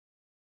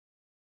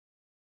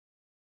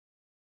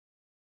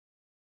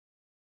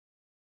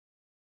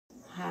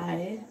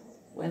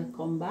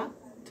welcome back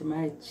to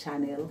my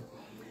channel.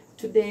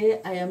 Today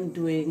I am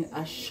doing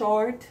a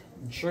short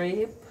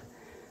drape,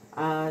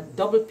 a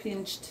double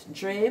pinched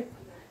drape,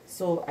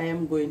 so I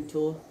am going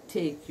to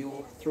take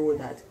you through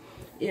that.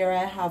 Here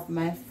I have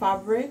my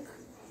fabric,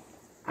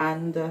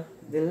 and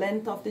the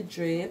length of the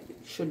drape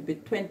should be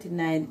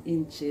 29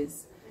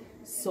 inches.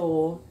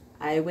 So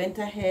I went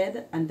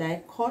ahead and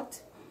I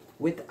cut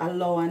with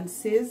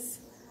allowances,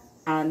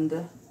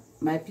 and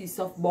my piece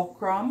of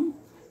buckram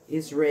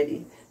is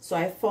ready. So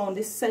I found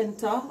the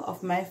center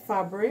of my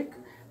fabric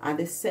and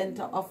the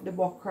center of the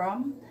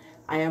buckram.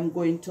 I am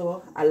going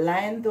to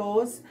align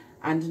those,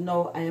 and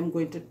now I am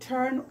going to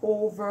turn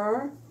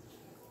over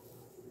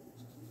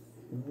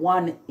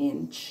 1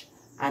 inch,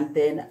 and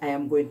then I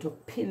am going to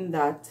pin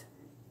that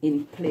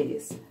in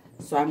place.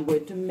 So I'm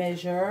going to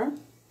measure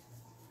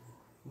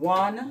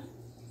 1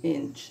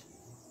 inch.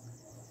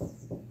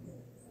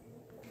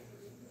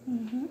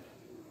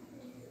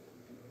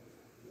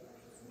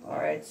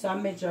 Alright, so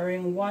I'm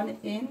measuring 1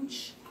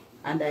 inch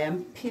and I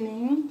am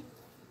pinning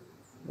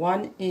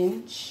 1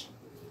 inch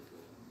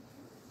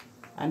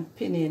and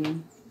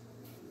pinning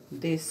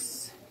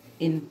this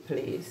in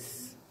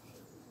place.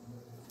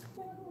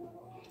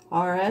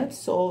 Alright,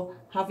 so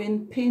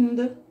having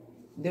pinned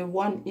the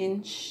 1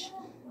 inch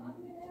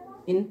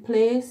in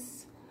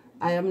place,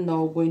 I am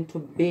now going to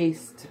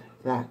baste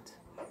that.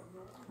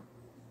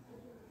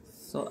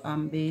 So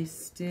I'm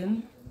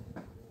basting.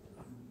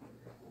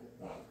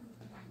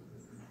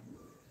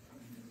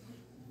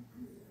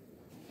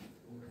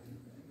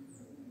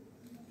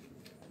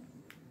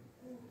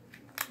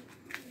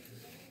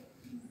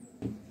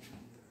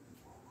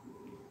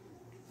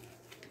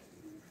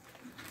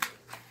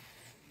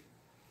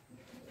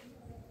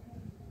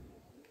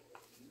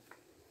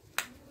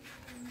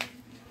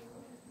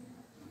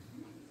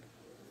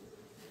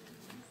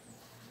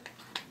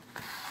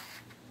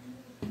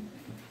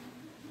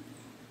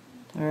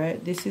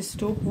 Alright, this is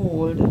to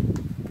hold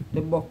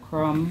the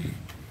buckram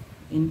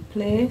in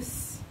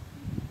place.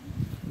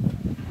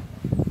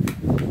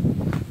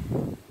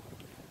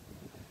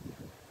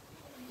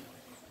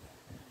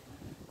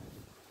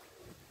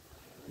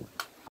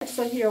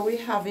 So here we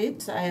have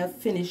it. I have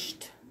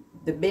finished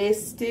the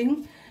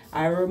basting.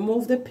 I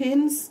remove the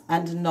pins,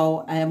 and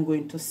now I am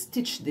going to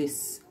stitch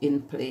this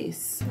in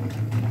place.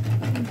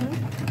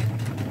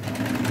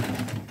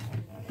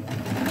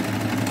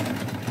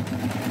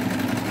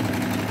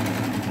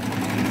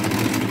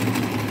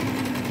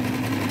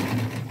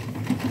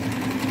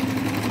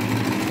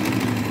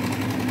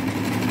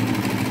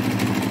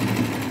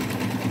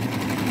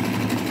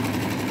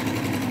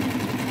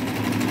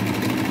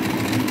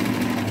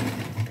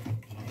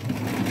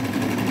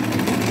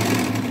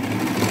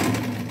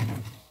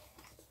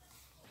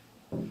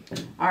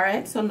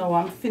 Alright, so now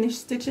I'm finished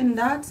stitching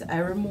that. I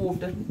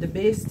removed the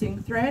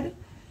basting thread.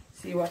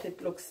 See what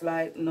it looks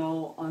like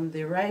now on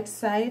the right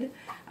side.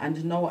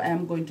 And now I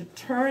am going to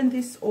turn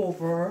this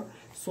over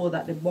so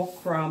that the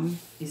buckram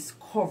is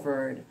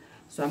covered.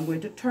 So I'm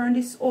going to turn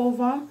this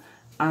over,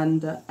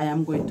 and I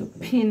am going to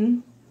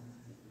pin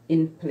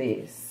in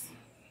place.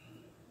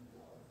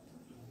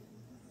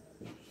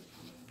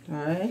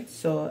 Alright,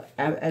 so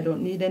I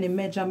don't need any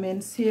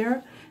measurements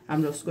here.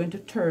 I'm just going to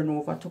turn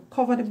over to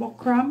cover the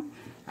buckram,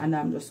 and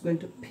I'm just going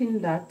to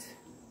pin that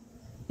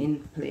in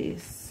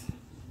place.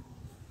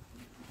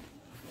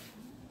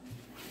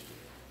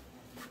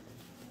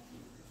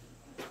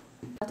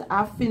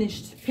 I've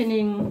finished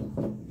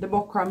pinning the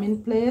buckram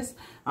in place.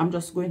 I'm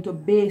just going to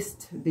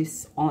baste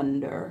this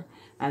under,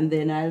 and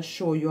then I'll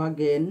show you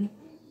again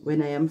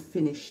when I am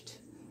finished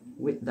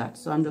with that.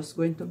 So I'm just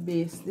going to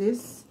baste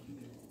this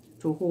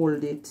to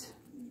hold it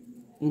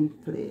in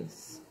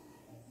place.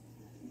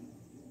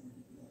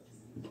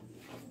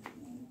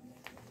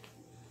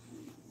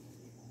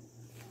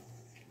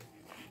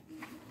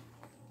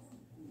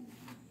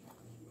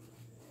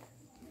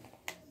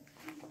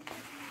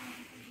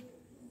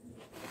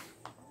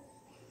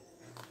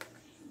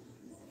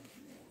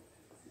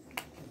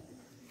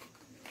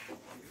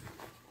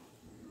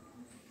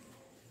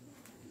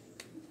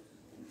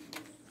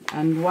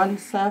 And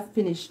once I've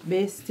finished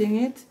basting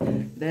it,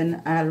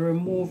 then I'll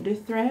remove the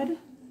thread,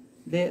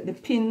 the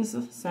pins,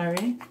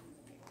 sorry.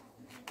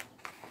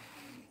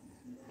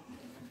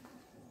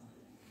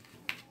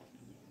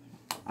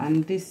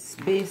 And this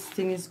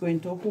basting is going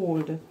to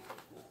hold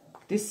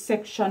this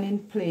section in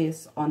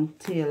place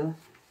until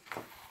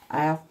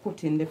I have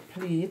put in the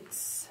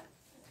pleats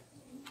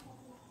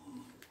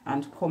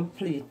and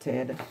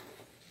completed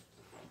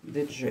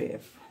the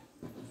drape.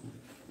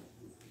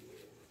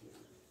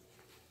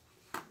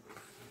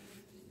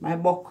 My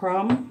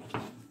buckram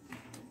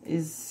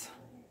is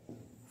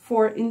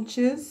 4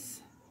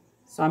 inches,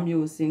 so I'm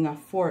using a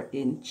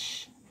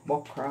 4-inch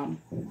buckram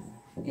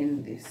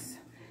in this.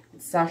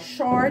 It's a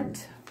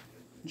short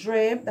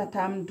drape that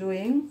I'm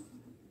doing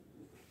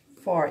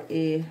for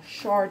a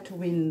short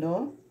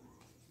window.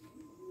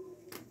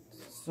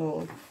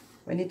 So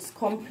when it's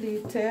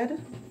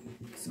completed,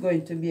 it's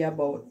going to be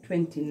about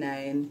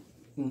 29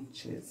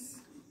 inches.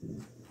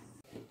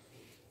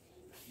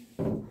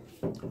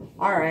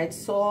 Alright,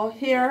 so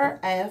here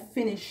I have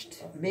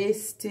finished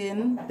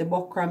basting the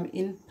buckram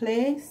in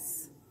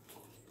place.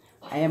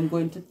 I am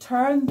going to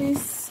turn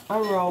this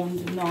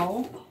around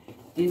now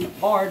in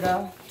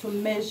order to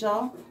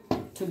measure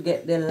to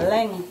get the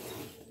length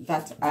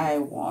that I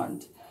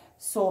want.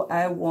 So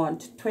I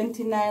want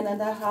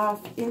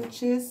 29.5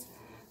 inches.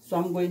 So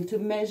I'm going to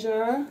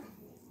measure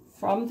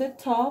from the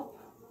top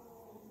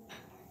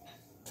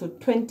to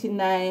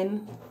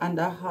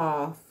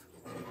 29.5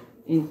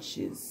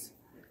 inches.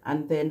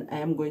 And then I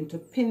am going to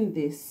pin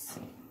this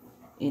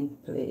in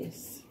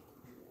place.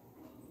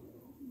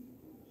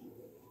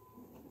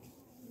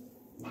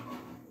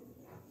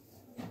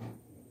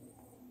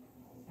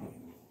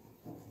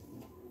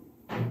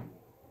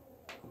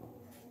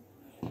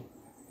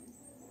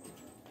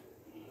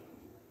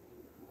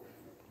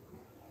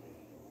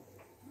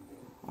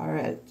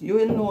 Alright, you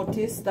will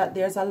notice that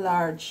there's a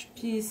large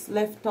piece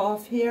left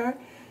off here.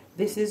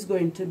 This is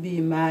going to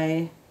be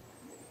my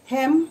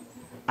hem,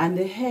 and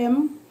the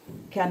hem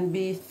can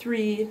be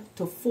 3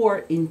 to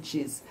 4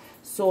 inches.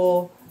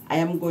 So I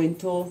am going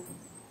to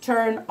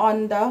turn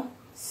under,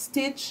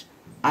 stitch,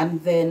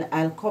 and then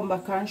I'll come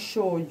back and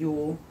show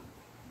you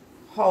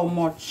how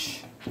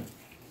much.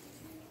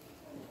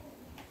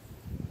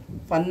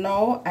 For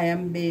now I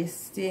am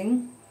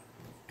basting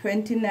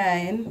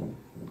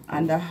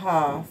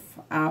 29.5.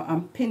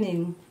 I'm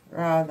pinning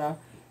rather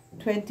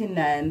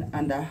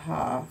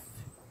 29.5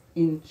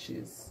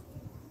 inches.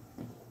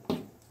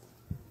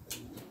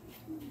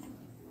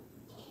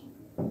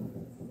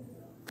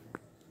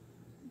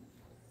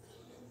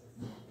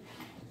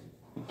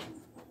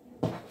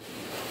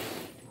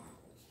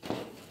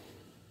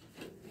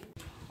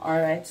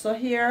 Alright, so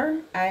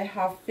here I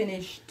have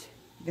finished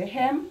the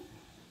hem.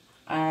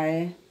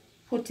 I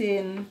put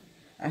in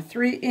a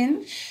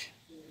 3-inch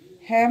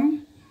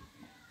hem.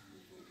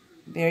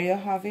 There you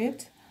have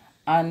it.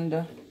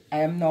 And I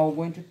am now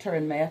going to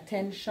turn my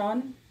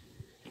attention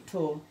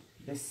to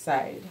the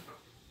side.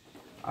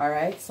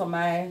 Alright, so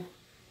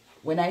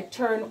when I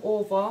turn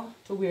over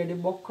to where the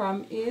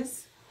buckram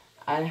is,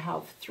 I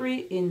have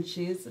 3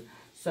 inches.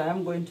 So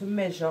I'm going to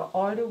measure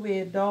all the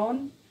way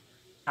down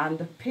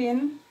and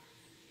pin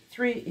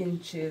 3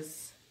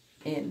 inches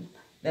in.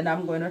 Then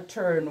I'm going to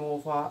turn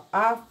over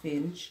 1/2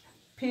 inch,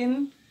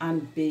 pin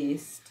and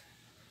baste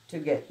to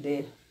get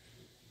the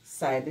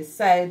side. The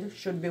side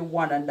should be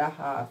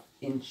 1.5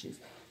 inches.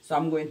 So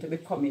I'm going to be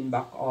coming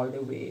back all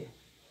the way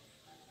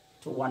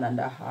to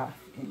 1.5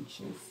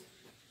 inches.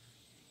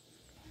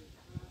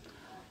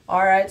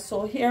 Alright,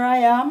 so here I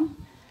am,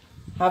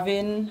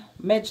 having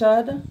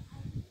measured,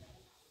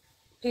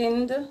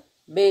 pinned,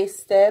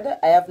 basted.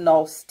 I have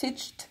now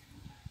stitched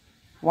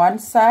one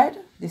side.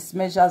 This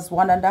measures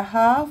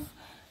 1.5,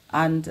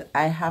 and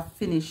I have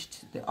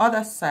finished the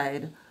other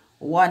side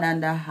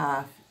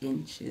 1.5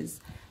 inches.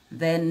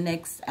 Then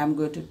next I'm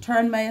going to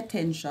turn my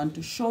attention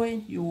to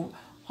showing you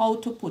how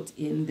to put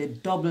in the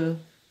double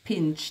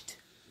pinched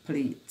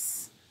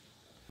pleats.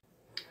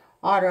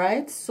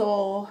 Alright,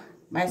 so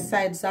my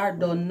sides are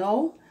done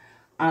now,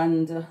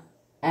 and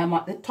I'm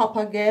at the top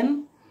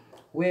again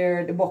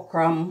where the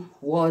buckram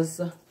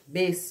was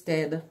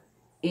basted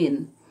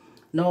in.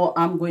 Now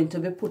I'm going to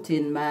be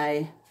putting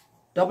my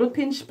double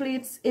pinch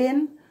pleats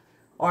in,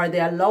 or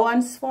the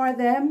allowance for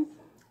them,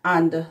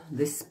 and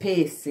the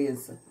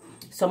spaces.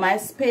 So my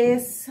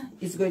space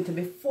is going to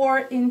be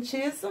 4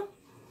 inches.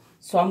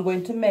 So I'm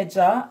going to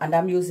measure, and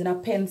I'm using a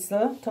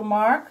pencil to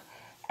mark.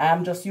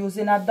 I'm just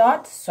using a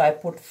dot, so I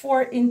put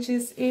 4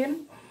 inches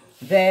in,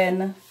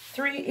 then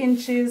 3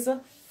 inches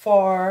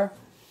for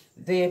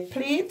the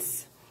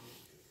pleats,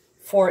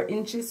 4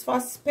 inches for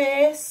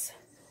space,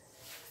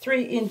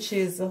 3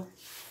 inches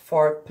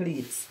for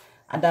pleats,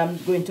 and I'm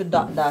going to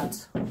dot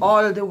that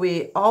all the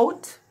way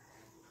out.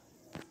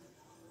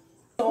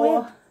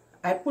 So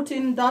I put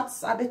in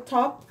dots at the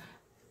top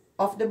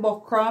of the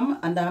buckram,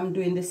 and I'm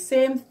doing the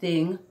same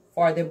thing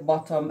for the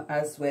bottom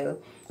as well.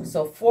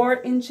 So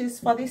 4 inches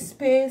for the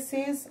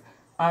spaces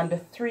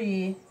and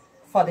 3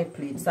 for the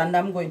pleats, and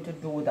I'm going to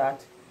do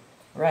that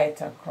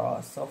right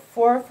across. So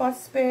 4 for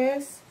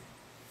space,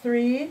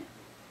 3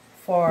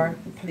 for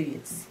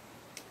pleats,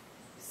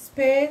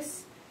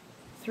 space,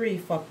 3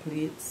 for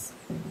pleats.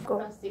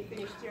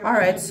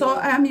 Alright, so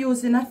I'm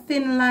using a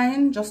thin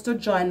line just to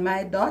join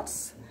my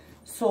dots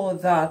so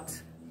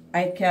that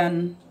I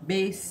can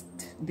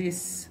baste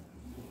this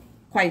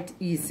quite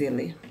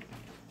easily.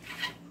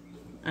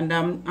 And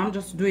I'm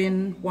just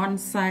doing one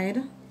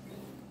side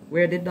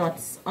where the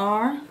dots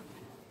are,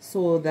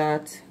 so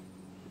that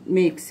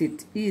makes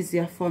it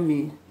easier for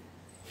me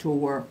to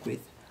work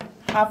with.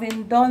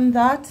 Having done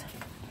that,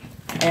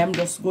 I am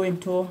just going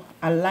to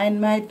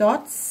align my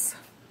dots.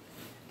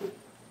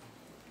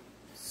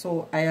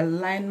 So I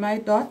align my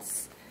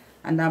dots,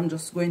 and I'm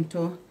just going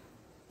to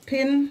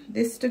pin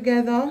this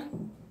together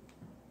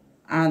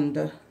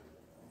and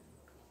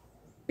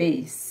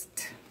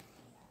baste.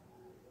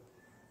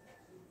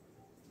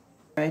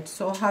 Right,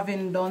 so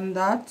having done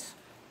that,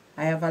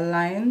 I have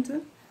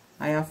aligned,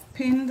 I have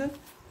pinned.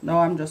 Now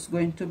I'm just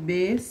going to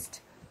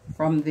baste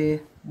from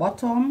the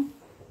bottom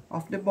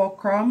of the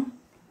buckram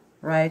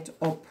right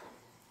up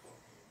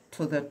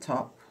to the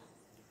top.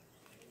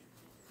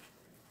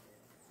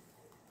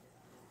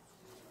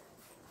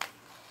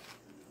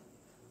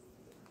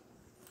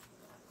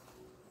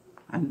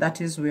 And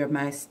that is where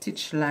my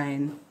stitch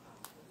line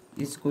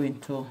is going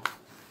to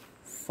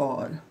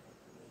fall.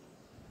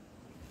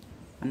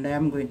 And I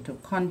am going to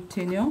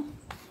continue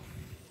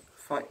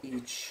for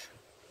each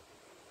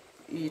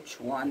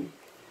one.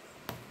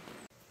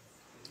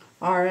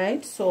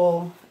 Alright,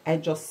 so I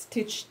just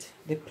stitched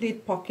the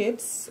pleat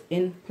pockets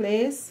in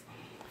place,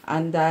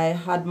 and I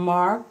had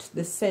marked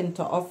the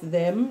center of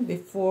them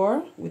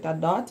before with a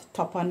dot,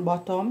 top and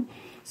bottom.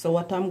 So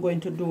what I'm going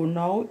to do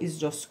now is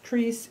just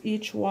crease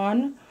each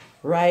one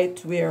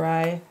right where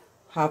I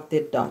have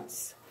the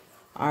dots.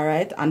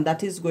 Alright, and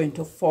that is going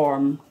to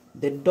form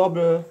the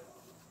double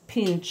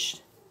pinch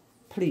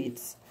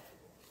pleats.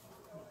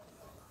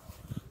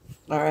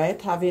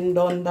 Alright, having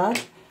done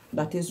that,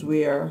 that is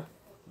where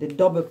the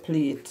double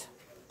pleat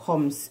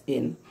comes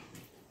in.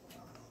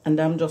 And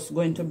I'm just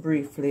going to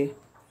briefly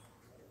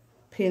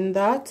pin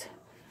that.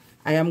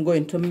 I am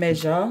going to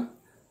measure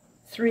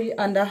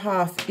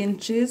 3.5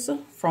 inches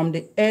from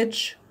the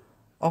edge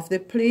of the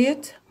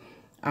pleat.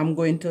 I'm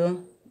going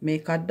to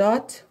make a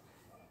dot.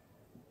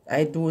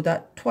 I do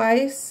that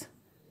twice,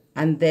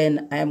 and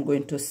then I am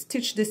going to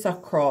stitch this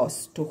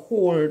across to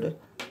hold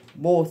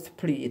both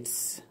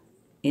pleats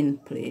in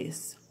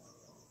place.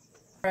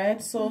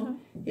 Alright, so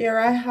here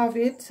I have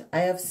it. I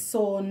have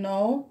sewn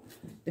now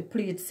the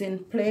pleats in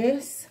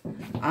place,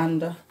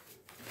 and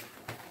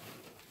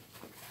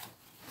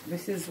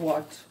this is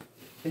what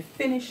the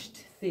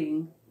finished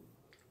thing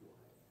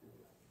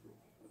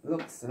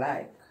looks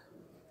like.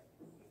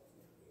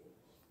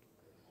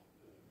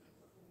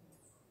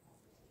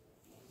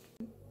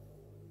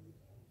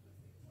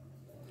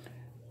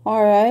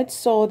 Alright,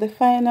 so the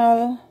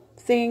final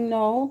thing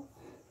now,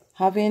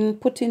 having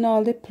put in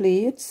all the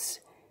pleats,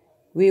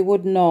 we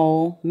would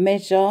now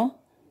measure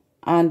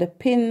and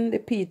pin the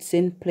pleats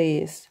in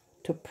place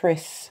to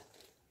press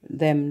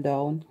them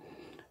down.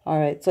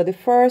 Alright, so the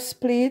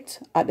first pleat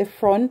at the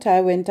front,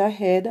 I went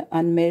ahead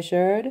and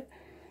measured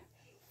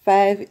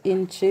 5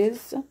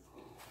 inches,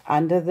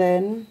 and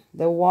then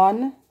the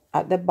one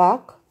at the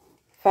back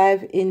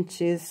 5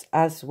 inches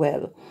as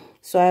well.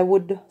 So I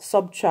would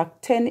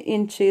subtract 10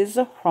 inches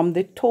from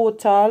the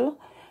total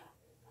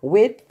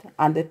width,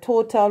 and the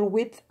total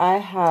width I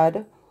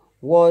had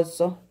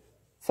was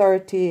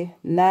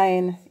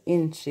 39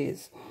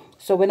 inches.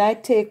 So when I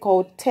take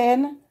out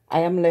 10, I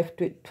am left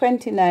with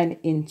 29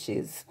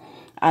 inches,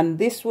 and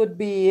this would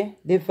be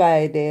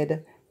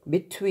divided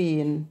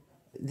between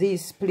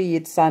these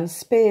pleats and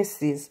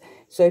spaces.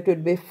 So it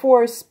would be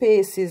 4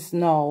 spaces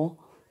now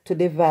to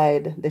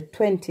divide the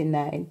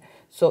 29.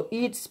 So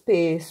each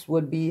space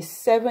would be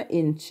 7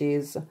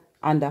 inches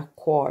and a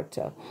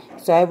quarter.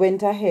 So I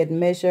went ahead,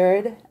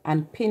 measured,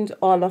 and pinned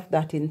all of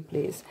that in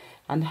place.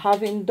 And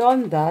having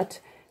done that,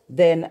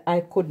 then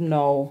I could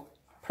now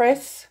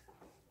press,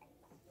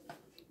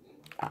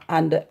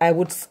 and I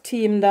would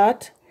steam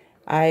that.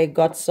 I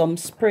got some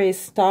spray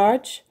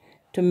starch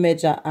to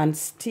measure and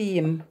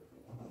steam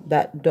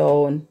that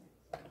down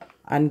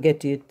and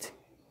get it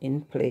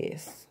in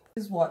place.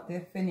 This is what the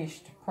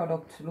finished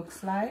product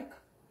looks like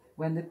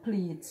when the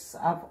pleats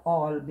have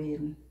all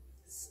been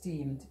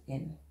steamed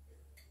in.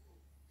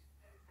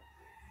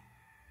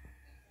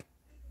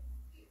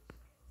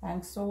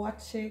 Thanks for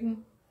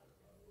watching.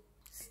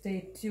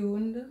 Stay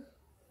tuned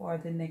for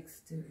the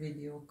next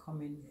video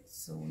coming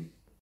soon.